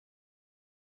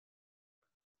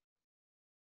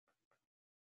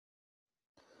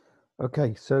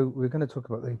Okay, so we're going to talk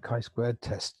about the chi-squared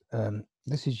test.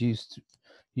 This is used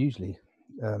usually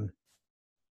for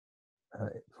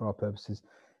our purposes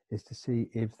is to see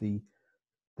if the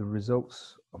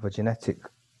results of a genetic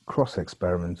cross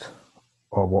experiment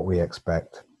are what we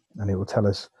expect, and it will tell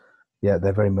us, yeah,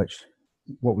 they're very much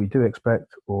what we do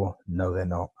expect, or no, they're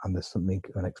not, and there's something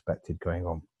unexpected going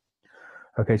on.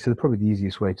 Okay, so probably the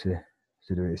easiest way to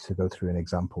do it is to go through an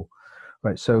example.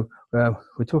 Right, so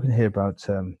we're talking here about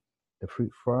the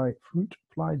fruit fly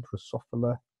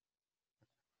Drosophila,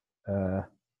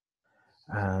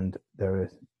 and there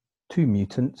are two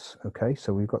mutants. Okay,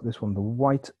 so we've got this one, the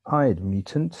white-eyed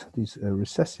mutant, this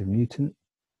recessive mutant.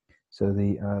 So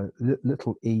the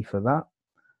little e for that,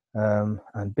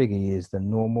 and big E is the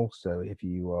normal. So if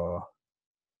you are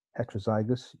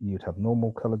heterozygous, you'd have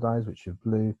normal colored eyes, which are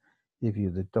blue. If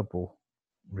you're the double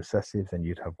recessive, then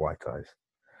you'd have white eyes.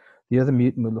 The other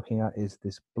mutant we're looking at is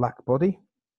this black body.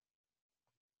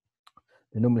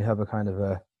 They normally have a kind of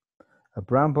a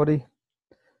brown body,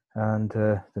 and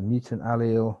the mutant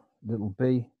allele, little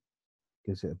b,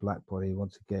 gives it a black body.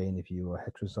 Once again, if you are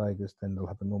heterozygous, then they'll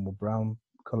have a normal brown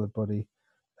colored body.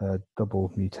 Double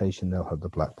mutation, they'll have the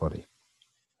black body.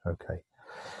 Okay,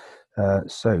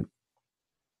 so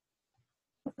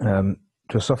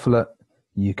Drosophila,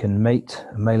 you can mate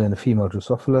a male and a female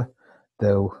Drosophila.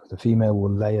 The female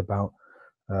will lay about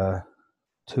 200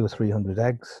 or 300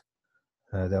 eggs.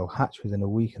 They'll hatch within a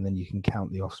week, and then you can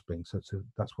count the offspring. So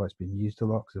that's why it's been used a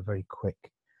lot. It's a very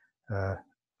quick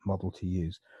model to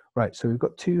use. Right, so we've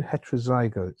got two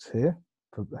heterozygotes here,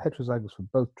 heterozygotes for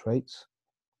both traits.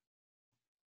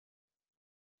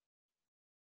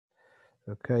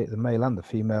 Okay, the male and the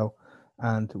female,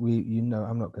 and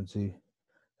I'm not going to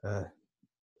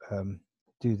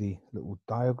do the little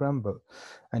diagram, but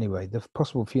anyway, the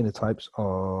possible phenotypes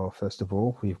are, first of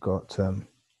all, we've got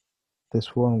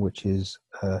this one, which is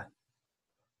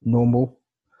normal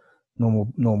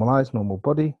eyes, normal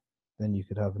body. Then you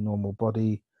could have a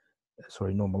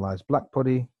normalized black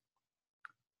body,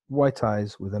 white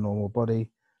eyes with a normal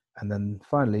body, and then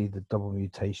finally the double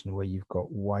mutation where you've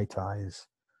got white eyes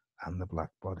and the black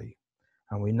body.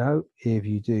 And we know if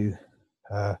you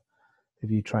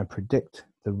try and predict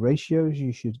the ratios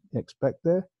you should expect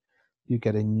there, you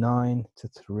get a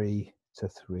 9:3 to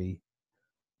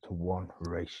 3:1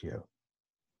 ratio.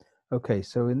 Okay,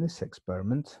 so in this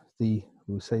experiment,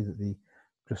 we'll say that the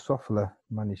Drosophila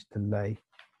managed to lay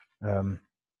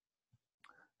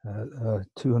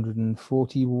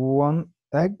 241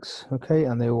 eggs, okay,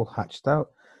 and they all hatched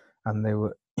out, and they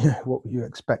were what would you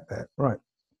expect there, right?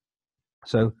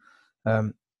 So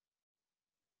for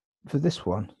this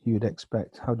one, you'd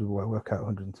expect, how do I work out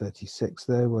 136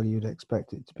 there? Well, you'd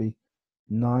expect it to be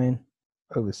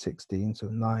 9/16, so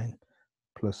 9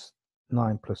 plus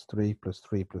 3 plus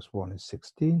 3 plus 1 is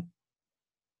 16.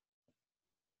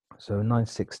 So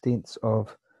 9/16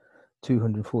 of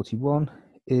 241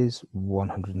 is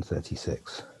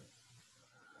 136.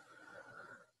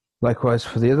 Likewise,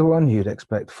 for the other one, you'd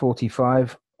expect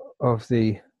 45 of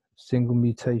the single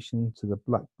mutation to the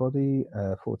black body,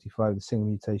 45 of the single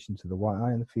mutation to the white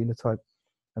eye in the phenotype,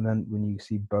 and then when you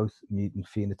see both mutant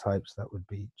phenotypes, that would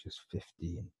be just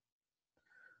 15.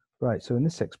 Right, so in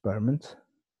this experiment,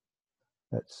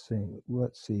 let's see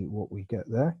what we get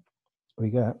there. We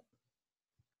get,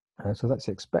 so that's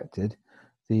expected.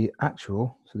 The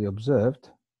actual, so the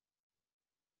observed,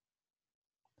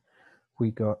 we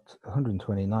got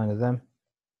 129 of them,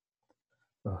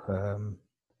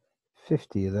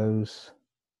 50 of those,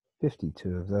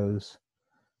 52 of those,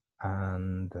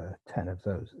 and 10 of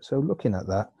those. So looking at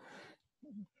that,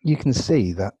 you can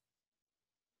see that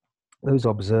those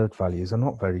observed values are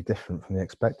not very different from the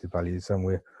expected values, and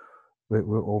we're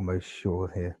almost sure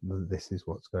here that this is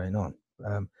what's going on.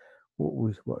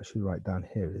 What I should write down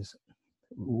here is,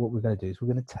 what we're going to do is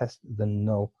we're going to test the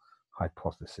null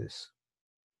hypothesis.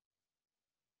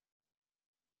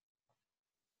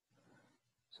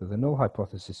 So the null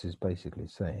hypothesis is basically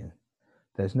saying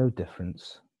there's no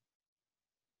difference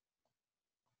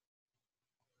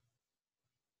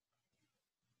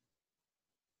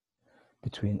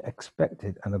between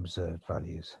expected and observed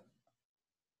values.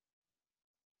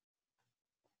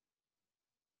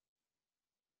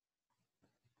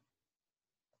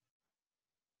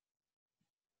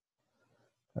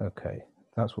 Okay,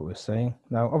 that's what we're saying.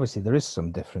 Now, obviously, there is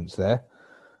some difference there,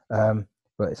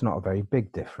 but it's not a very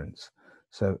big difference.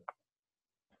 So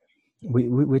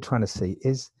we're trying to see,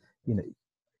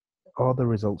 are the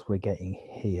results we're getting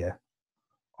here,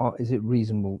 is it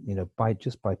reasonable, by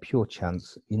pure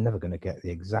chance? You're never going to get the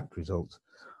exact results.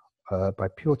 By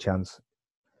pure chance,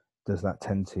 does that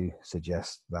tend to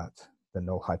suggest that the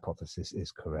null hypothesis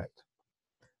is correct.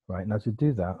 Right, now to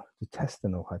do that, to test the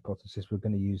null hypothesis, we're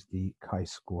going to use the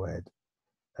chi-squared.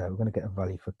 We're going to get a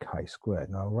value for chi-squared.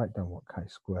 Now I'll write down what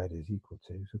chi-squared is equal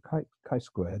to. So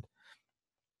chi-squared,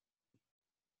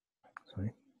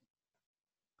 sorry,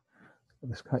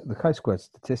 the chi-squared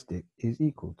statistic is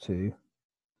equal to,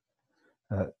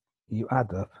 you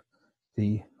add up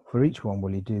for each one,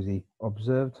 you do the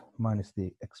observed minus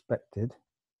the expected,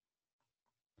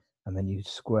 and then you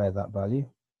square that value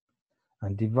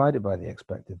and divide it by the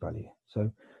expected value.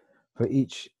 So for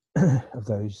each of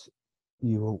those,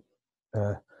 you will,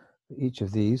 each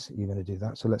of these, you're going to do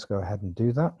that. So let's go ahead and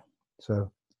do that.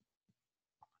 So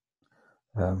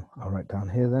I'll write down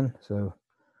here then. So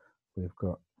we've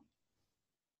got,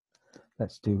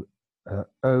 let's do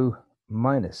O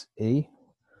minus E,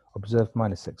 observed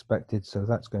minus expected. So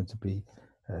that's going to be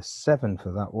 7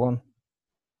 for that one,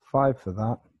 5 for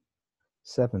that,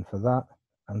 7 for that,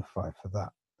 and 5 for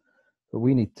that. But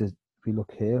we need to, if we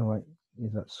look here, right,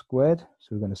 is that squared? So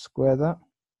we're going to square that.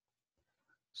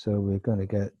 So we're going to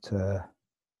get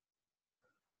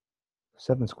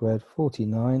 7 squared,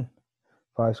 49,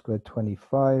 5 squared,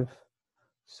 25,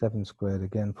 7 squared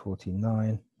again,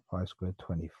 49, 5 squared,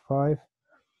 25.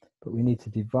 But we need to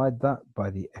divide that by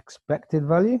the expected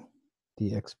value.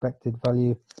 The expected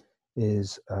value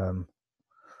is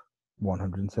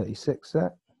 136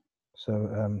 there.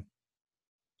 So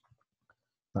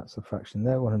that's the fraction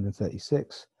there,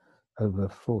 136 over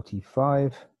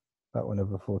 45, that one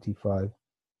over 45,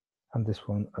 and this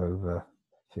one over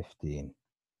 15.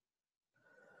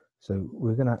 So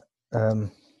we're going to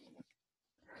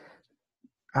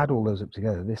add all those up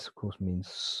together. This, of course, means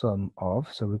sum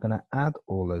of. So we're going to add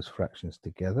all those fractions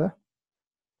together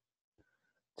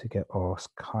to get our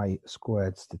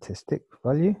chi-squared statistic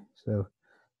value. So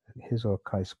here's our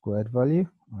chi-squared value.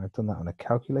 I've done that on a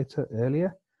calculator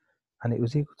earlier, and it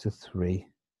was equal to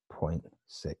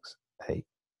 3.68.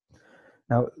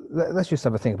 Now, let's just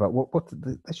have a think about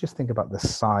let's just think about the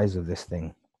size of this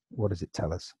thing. What does it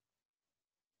tell us?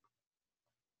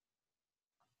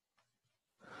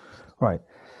 Right.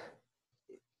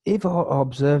 If our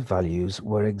observed values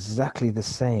were exactly the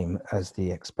same as the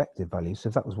expected values, so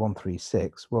if that was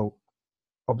 136, well,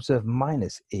 observed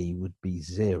minus E would be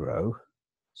 0.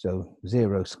 So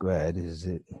 0 squared is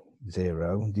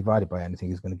 0, divided by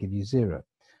anything is going to give you 0.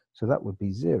 So that would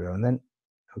be 0. And then,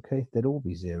 okay, they'd all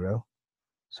be 0.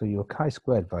 So your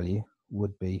chi-squared value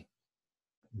would be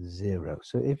 0.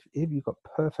 So if you've got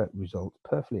perfect results,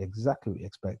 perfectly exactly what you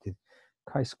expected,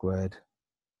 chi-squared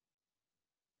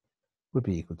would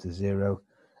be equal to 0,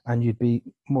 and you'd be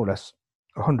more or less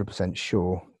 100%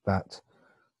 sure that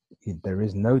there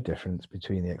is no difference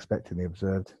between the expected and the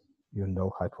observed. Your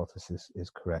null hypothesis is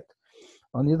correct.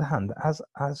 On the other hand, as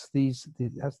these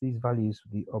values,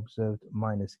 the observed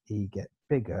minus E, get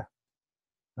bigger,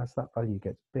 as that value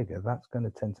gets bigger, that's going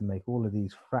to tend to make all of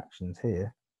these fractions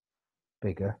here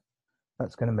bigger.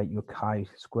 That's going to make your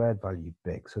chi-squared value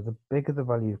big. So the bigger the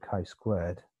value of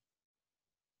chi-squared,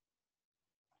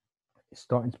 it's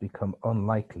starting to become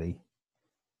unlikely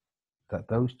that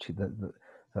those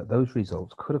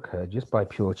results could occur just by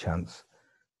pure chance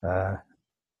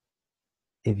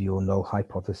if your null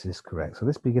hypothesis is correct. So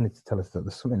this is beginning to tell us that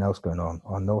there's something else going on.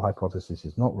 Our null hypothesis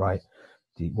is not right.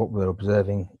 What we're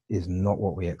observing is not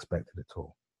what we expected at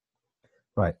all.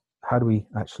 Right, how do we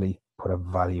actually put a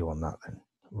value on that then?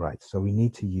 Right, so we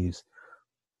need to use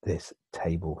this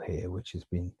table here, which has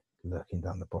been lurking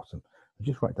down the bottom. I'll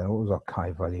just write down what was our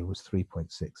chi value, was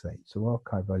 3.68. So our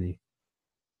chi value,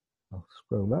 I'll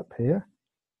scroll up here,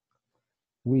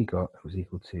 we got, it was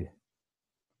equal to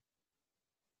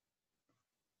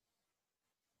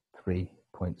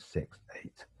 3.68.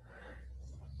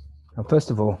 Now, first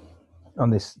of all, on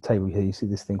this table here, you see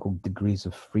this thing called degrees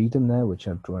of freedom there, which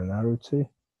I've drawn an arrow to.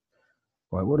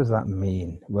 Right, what does that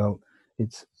mean? Well,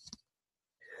 it's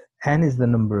n is the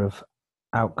number of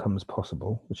outcomes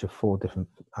possible, which are 4 different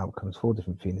outcomes, 4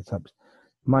 different phenotypes,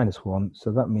 minus 1.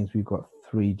 So that means we've got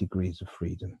 3 degrees of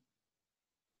freedom.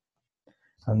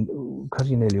 And because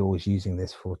you're nearly always using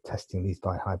this for testing these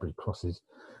dihybrid crosses,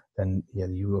 then yeah,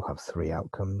 you will have 3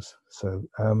 outcomes. So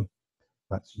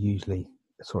that's usually,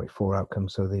 sorry, 4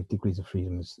 outcomes. So the degrees of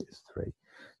freedom is 3.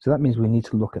 So that means we need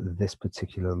to look at this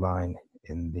particular line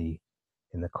in the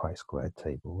chi-squared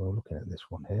table. We're looking at this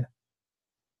one here.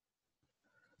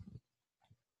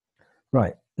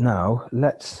 Right, now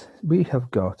we have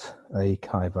got a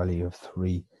chi value of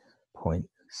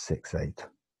 3.68.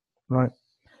 Right,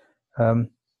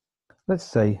 let's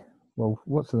say, well,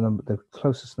 what's the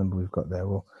closest number we've got there?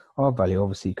 Well, our value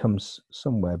obviously comes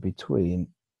somewhere between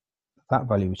that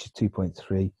value, which is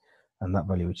 2.3, and that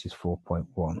value, which is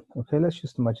 4.1. Okay, let's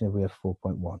just imagine if we have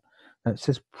 4.1. Now it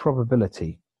says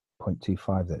probability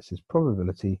 0.25 there. It says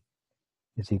probability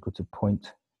is equal to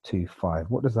 0.25.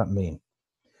 What does that mean?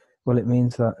 Well, it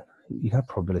means that you have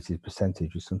probability as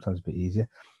percentage, which is sometimes a bit easier.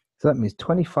 So that means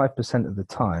 25% of the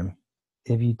time,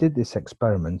 if you did this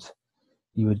experiment,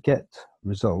 you would get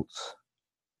results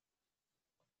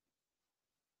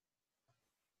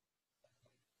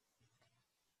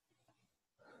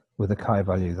with a chi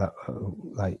value that,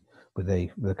 like with a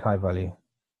chi value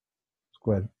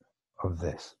squared of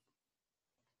this.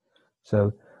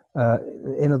 So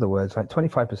in other words, like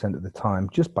 25% of the time,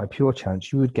 just by pure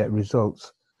chance, you would get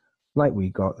results like we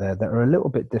got there that are a little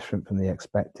bit different from the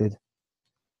expected.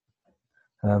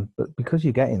 But because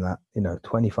you're getting that,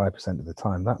 25% of the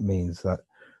time, that means that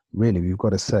really we've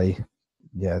got to say,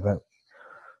 yeah, that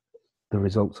the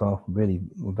results are really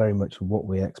very much what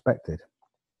we expected.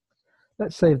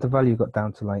 Let's say if the value got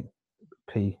down to like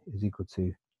p is equal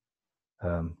to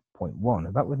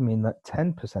 0.1, that would mean that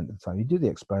 10% of the time you do the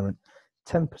experiment,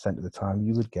 10% of the time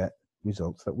you would get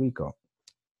results that we got.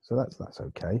 So that's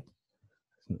okay.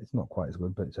 It's not quite as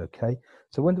good, but it's okay.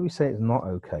 So when do we say it's not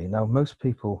okay? Now, most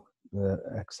people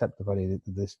accept the value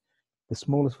that the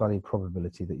smallest value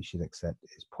probability that you should accept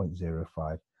is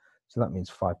 0.05. So that means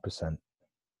 5%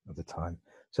 of the time.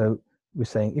 So we're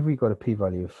saying if we got a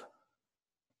p-value of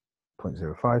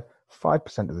 0.05,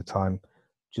 5% of the time,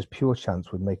 just pure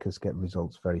chance would make us get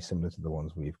results very similar to the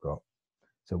ones we've got.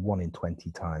 So 1 in 20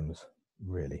 times,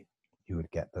 really, you would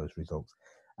get those results.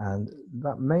 And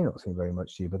that may not seem very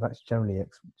much to you, but that's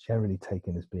generally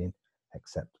taken as being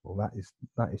acceptable. That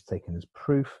is taken as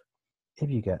proof. If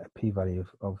you get a p-value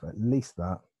of at least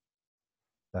that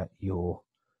your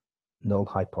null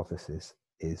hypothesis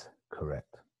is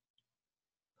correct.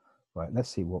 Right, let's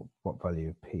see what value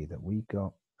of p that we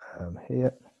got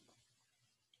here.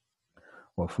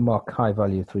 Well, from our chi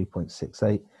value of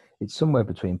 3.68, it's somewhere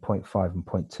between 0.5 and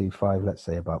 0.25, let's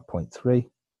say about 0.3.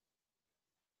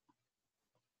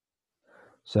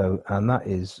 So, and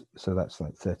that's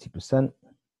like 30%,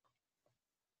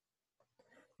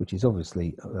 which is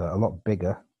obviously a lot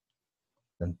bigger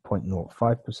than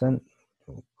 0.05%,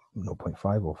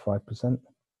 0.5 or 5%.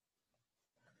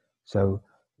 So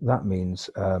that means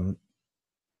that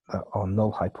our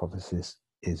null hypothesis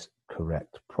is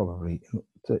correct. Probably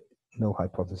the null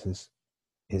hypothesis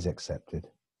is accepted.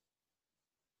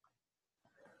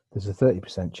 There's a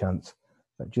 30% chance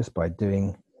that just by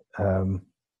doing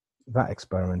that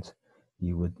experiment,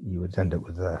 you would end up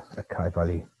with a chi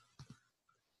value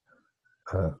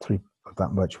 3 of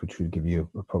that much, which would give you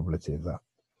a probability of that.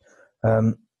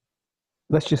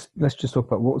 Let's just talk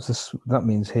about what that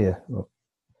means here. Well,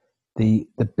 the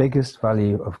biggest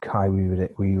value of chi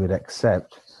we would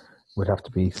accept would have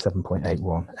to be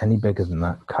 7.81. Any bigger than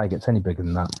that, chi gets any bigger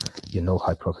than that, your null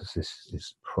hypothesis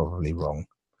is probably wrong.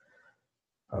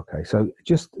 Okay, so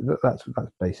just that's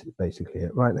basically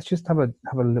it. Right, let's just have a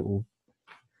little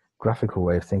graphical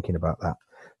way of thinking about that.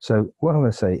 So what I'm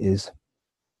going to say is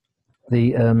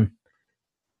we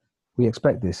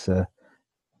expect this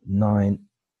 9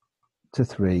 to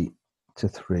 3 to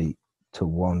 3 to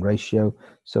 1 ratio.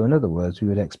 So in other words, we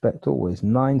would expect always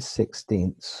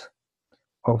 9/16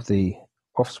 of the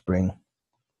offspring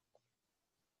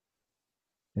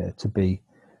to be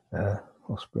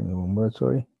offspring in one word,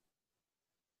 sorry.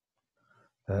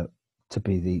 To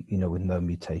be the, with no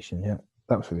mutation, yeah,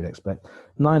 that's what we'd expect.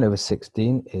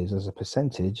 9/16 is, as a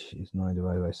percentage, is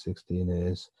 9/16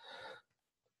 is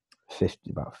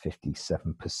about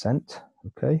 57%,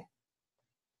 okay?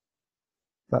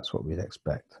 That's what we'd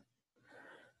expect.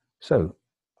 So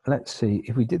let's see,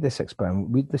 if we did this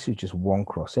experiment, this is just one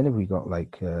cross in. If we got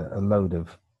like loads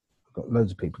of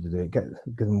people to do it,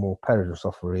 give them more pairs of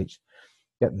software each,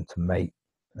 get them to mate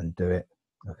and do it,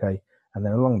 okay? And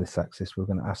then along this axis, we're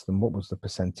going to ask them what was the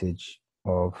percentage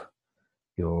of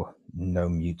your no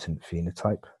mutant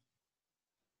phenotype.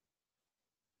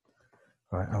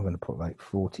 All right, I'm going to put like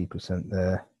 40%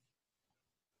 there,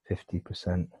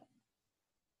 50%,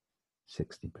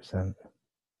 60%,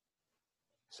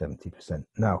 70%.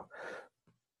 Now,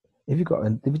 if you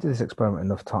do this experiment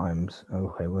enough times,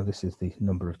 okay, well, this is the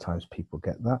number of times people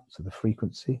get that. So the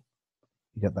frequency,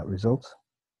 you get that result.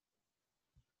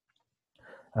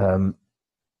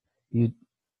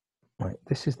 Right,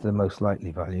 this is the most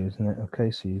likely value, isn't it?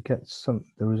 Okay, so you get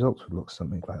the results would look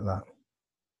something like that.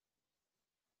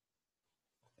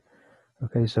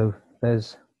 Okay, so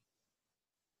there's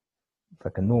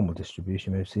like a normal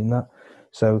distribution, we've seen that.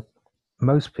 So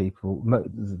most people,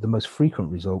 the most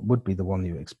frequent result would be the one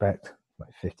you expect,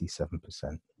 like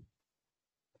 57%.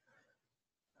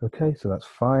 Okay, so that's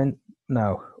fine.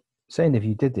 Now, saying if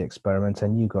you did the experiment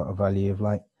and you got a value of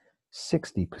like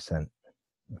 60%,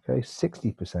 okay,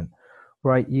 60%,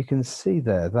 right? You can see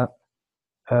there that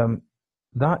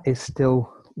that is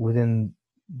still within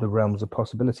the realms of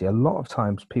possibility. A lot of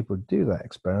times people do that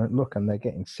experiment, look, and they're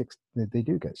getting they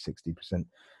do get 60%,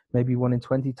 maybe 1 in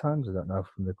 20 times, I don't know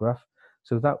from the graph.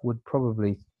 So that would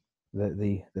probably,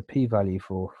 the p-value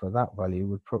for that value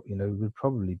would would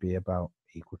probably be about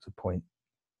equal to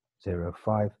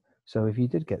 0.05. So if you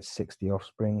did get 60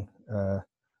 offspring,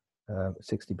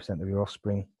 60% of your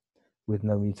offspring with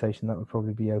no mutation, that would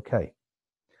probably be okay.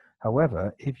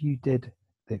 However, if you did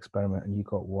the experiment and you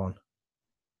got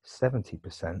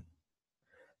 70%,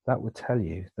 that would tell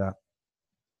you that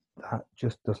that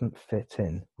just doesn't fit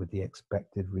in with the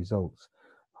expected results.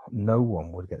 No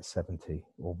one would get 70,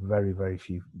 or very, very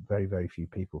few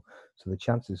people. So the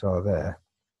chances are there,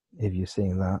 if you're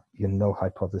seeing that, your null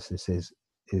hypothesis is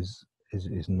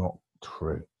not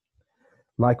true.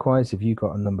 Likewise, if you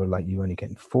got a number like you only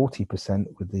getting 40%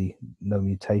 with the no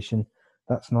mutation,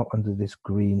 that's not under this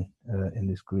green, in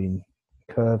this green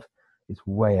curve. It's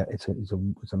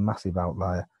a massive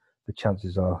outlier. The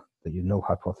chances are that your null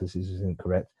hypothesis is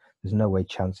incorrect. There's no way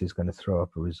chance is going to throw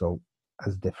up a result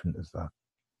as different as that.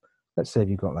 Let's say if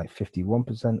you got like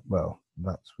 51%, well,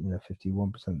 that's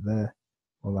 51% there.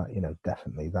 Well, that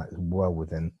definitely that is well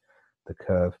within the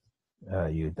curve.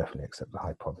 You would definitely accept the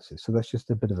hypothesis. So that's just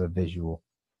a bit of a visual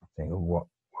thing of what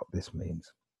this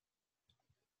means.